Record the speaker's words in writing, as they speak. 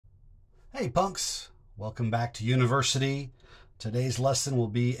Hey punks, welcome back to University. Today's lesson will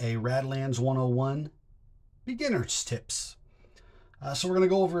be a Radlands 101 beginner's tips. So we're going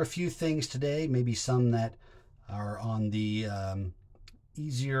to go over a few things today, maybe some that are on the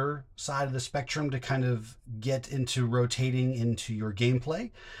easier side of the spectrum to kind of get into rotating into your gameplay,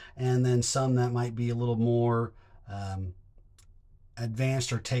 and then some that might be a little more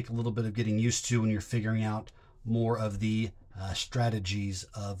advanced or take a little bit of getting used to when you're figuring out more of the strategies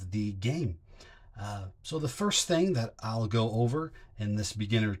of the game. So the first thing that I'll go over in this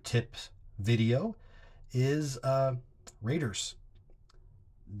beginner tips video is raiders.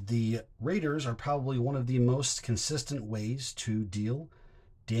 The raiders are probably one of the most consistent ways to deal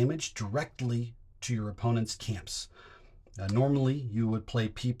damage directly to your opponent's camps. Normally you would play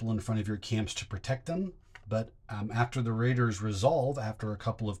people in front of your camps to protect them, but after the raiders resolve after a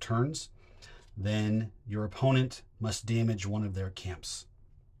couple of turns, then your opponent must damage one of their camps.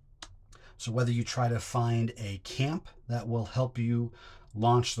 So whether you try to find a camp that will help you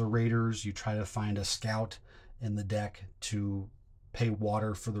launch the raiders, you try to find a scout in the deck to pay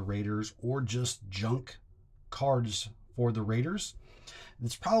water for the raiders, or just junk cards for the raiders,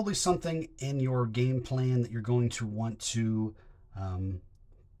 it's probably something in your game plan that you're going to want to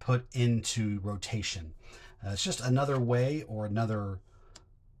put into rotation. It's just another way or another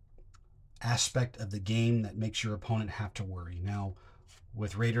aspect of the game that makes your opponent have to worry. Now,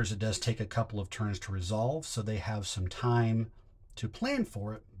 with raiders, it does take a couple of turns to resolve, so they have some time to plan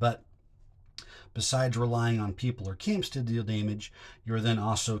for it. But besides relying on people or camps to deal damage, you're then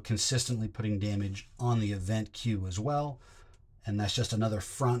also consistently putting damage on the event queue as well. And that's just another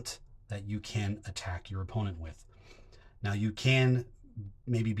front that you can attack your opponent with. Now, you can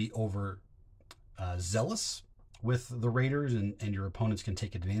maybe be over zealous with the raiders, and your opponents can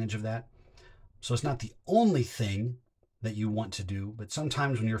take advantage of that. So it's not the only thing that you want to do, but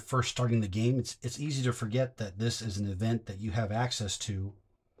sometimes when you're first starting the game, it's easy to forget that this is an event that you have access to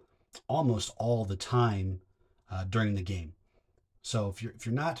almost all the time during the game. So if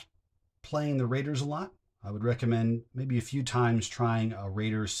you're not playing the raiders a lot, I would recommend maybe a few times trying a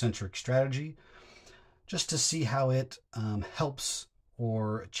raiders-centric strategy just to see how it helps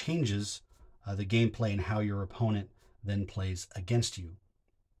or changes the gameplay and how your opponent then plays against you.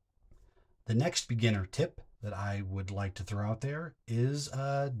 The next beginner tip that I would like to throw out there is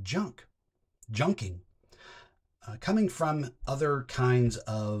junking. Coming from other kinds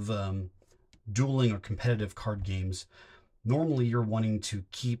of dueling or competitive card games, normally you're wanting to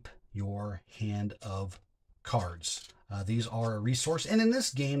keep your hand of cards. These are a resource, and in this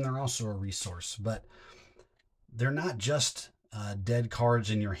game they're also a resource, but they're not just dead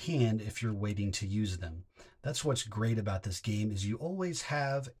cards in your hand if you're waiting to use them. That's what's great about this game, is you always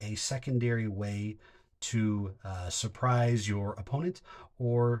have a secondary way to surprise your opponent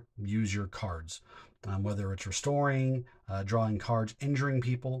or use your cards, whether it's restoring, drawing cards, injuring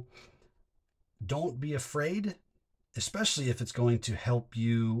people. Don't be afraid, especially if it's going to help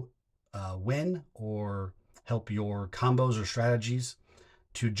you win or help your combos or strategies,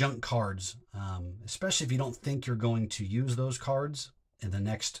 to junk cards, especially if you don't think you're going to use those cards in the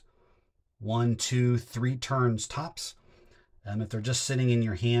next 1, 2, 3 turns tops. If they're just sitting in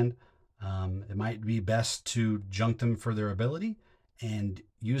your hand, it might be best to junk them for their ability and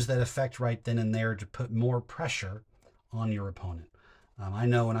use that effect right then and there to put more pressure on your opponent. I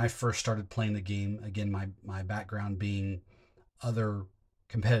know when I first started playing the game, again, my background being other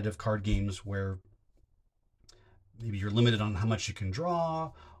competitive card games where maybe you're limited on how much you can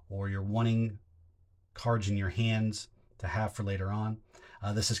draw, or you're wanting cards in your hands to have for later on.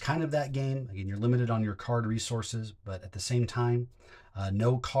 This is kind of that game. Again, you're limited on your card resources, but at the same time,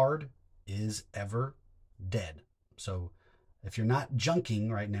 no card is ever dead. So if you're not junking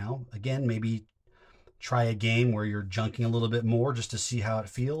right now, again, maybe try a game where you're junking a little bit more just to see how it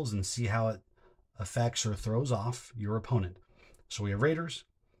feels and see how it affects or throws off your opponent. So we have raiders.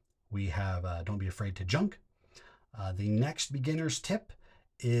 We have don't be afraid to junk. The next beginner's tip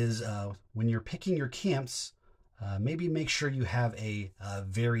is when you're picking your camps, maybe make sure you have a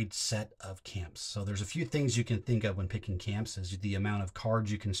varied set of camps. So there's a few things you can think of when picking camps, is the amount of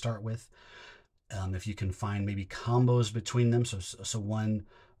cards you can start with. If you can find maybe combos between them. So one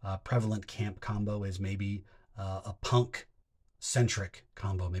prevalent camp combo is maybe a punk-centric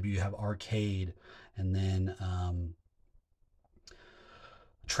combo. Maybe you have arcade and then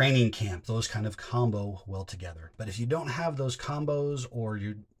training camp. Those kind of combo well together. But if you don't have those combos, or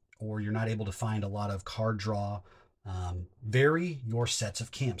you're not able to find a lot of card draw, vary your sets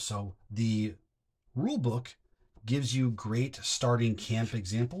of camps. So the rule book gives you great starting camp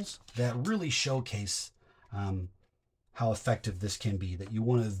examples that really showcase how effective this can be, that you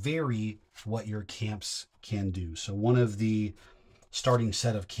want to vary what your camps can do. So one of the starting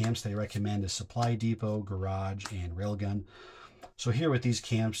set of camps they recommend is supply depot, garage, and railgun. So here with these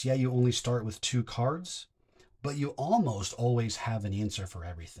camps, yeah, you only start with 2 cards, but you almost always have an answer for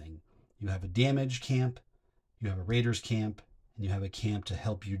everything. You have a damage camp, you have a raiders camp, and you have a camp to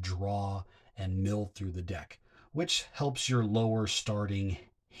help you draw and mill through the deck, which helps your lower starting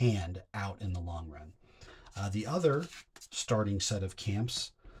hand out in the long run. The other starting set of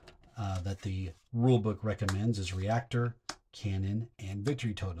camps that the rulebook recommends is reactor, cannon, and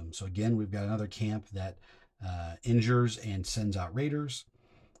victory totem. So again, we've got another camp that injures and sends out raiders.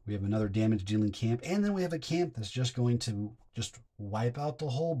 We have another damage dealing camp, and then we have a camp that's just going to just wipe out the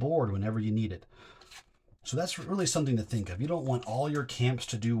whole board whenever you need it. So that's really something to think of. You don't want all your camps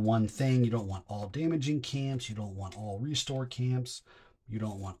to do one thing. You don't want all damaging camps. You don't want all restore camps. You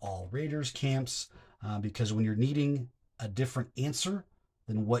don't want all raiders camps, because when you're needing a different answer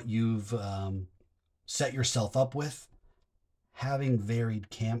than what you've set yourself up with, having varied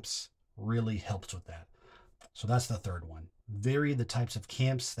camps really helps with that. So that's the third one. Vary the types of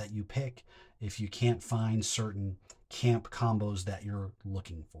camps that you pick if you can't find certain camp combos that you're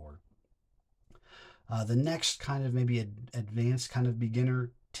looking for. The next kind of maybe advanced kind of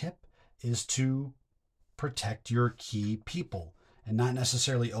beginner tip is to protect your key people and not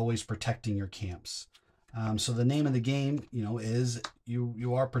necessarily always protecting your camps. So the name of the game, is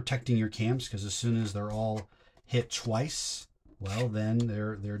you are protecting your camps, because as soon as they're all hit twice, well, then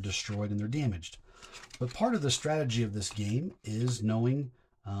they're destroyed and they're damaged. But part of the strategy of this game is knowing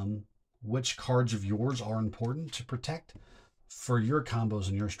which cards of yours are important to protect for your combos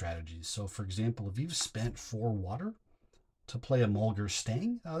and your strategies. So for example, if you've spent 4 water to play a Mulgar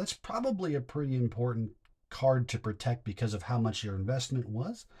Stang, that's probably a pretty important card to protect because of how much your investment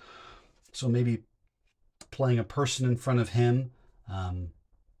was. So maybe playing a person in front of him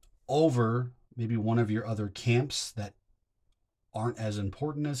over maybe one of your other camps that aren't as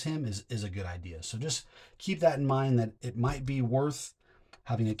important as him is a good idea. So just keep that in mind, that it might be worth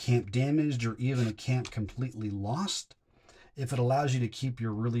having a camp damaged or even a camp completely lost if it allows you to keep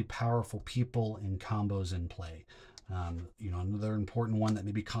your really powerful people and combos in play. Another important one that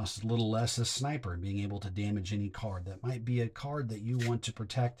maybe costs a little less is sniper, being able to damage any card. That might be a card that you want to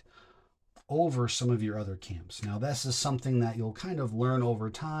protect over some of your other camps. Now, this is something that you'll kind of learn over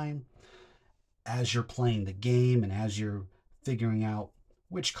time as you're playing the game and as you're figuring out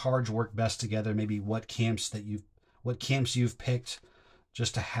which cards work best together, maybe what camps you've picked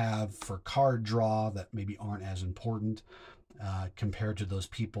just to have for card draw that maybe aren't as important compared to those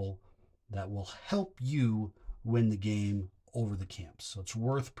people that will help you win the game over the camps. So it's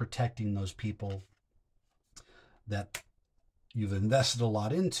worth protecting those people that you've invested a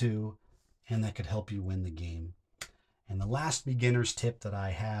lot into and that could help you win the game. And the last beginner's tip that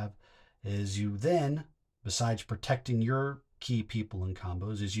I have is you then, besides protecting your key people and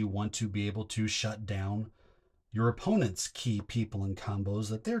combos, is you want to be able to shut down your opponent's key people and combos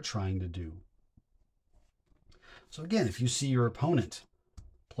that they're trying to do. So again, if you see your opponent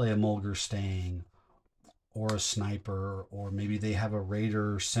play a Mulgar Stang or a sniper, or maybe they have a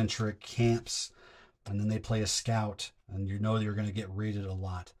raider-centric camps, and then they play a scout, and you know you're going to get raided a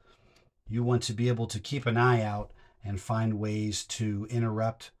lot, you want to be able to keep an eye out and find ways to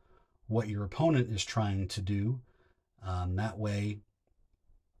interrupt what your opponent is trying to do. That way,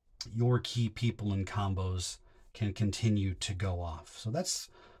 your key people and combos can continue to go off. So that's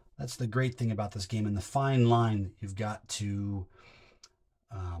the great thing about this game, and the fine line that you've got to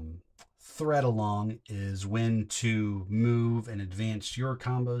thread along is when to move and advance your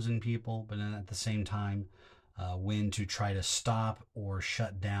combos and people, but then at the same time, when to try to stop or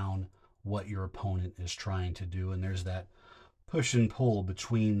shut down what your opponent is trying to do. And there's that push and pull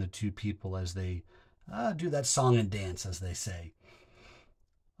between the two people as they do that song and dance, as they say.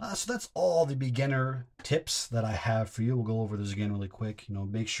 So that's all the beginner tips that I have for you. We'll go over this again really quick.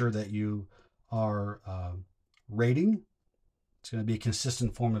 Make sure that you are raiding. It's going to be a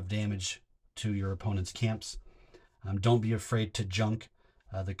consistent form of damage to your opponent's camps. Don't be afraid to junk.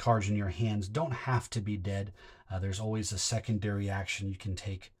 The cards in your hands don't have to be dead. There's always a secondary action you can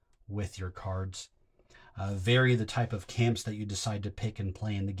take with your cards. Vary the type of camps that you decide to pick and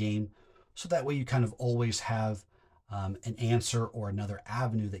play in the game, so that way you kind of always have an answer or another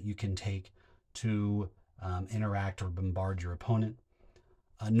avenue that you can take to interact or bombard your opponent.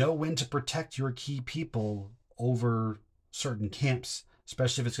 Know when to protect your key people over certain camps,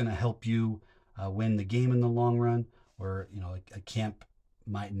 especially if it's going to help you win the game in the long run, where a camp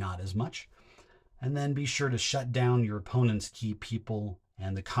might not as much. And then be sure to shut down your opponent's key people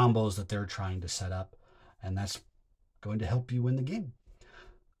and the combos that they're trying to set up. And that's going to help you win the game.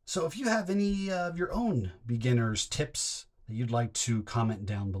 So if you have any of your own beginners tips that you'd like to comment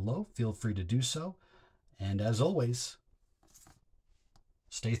down below, feel free to do so. And as always,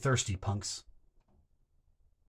 stay thirsty, punks.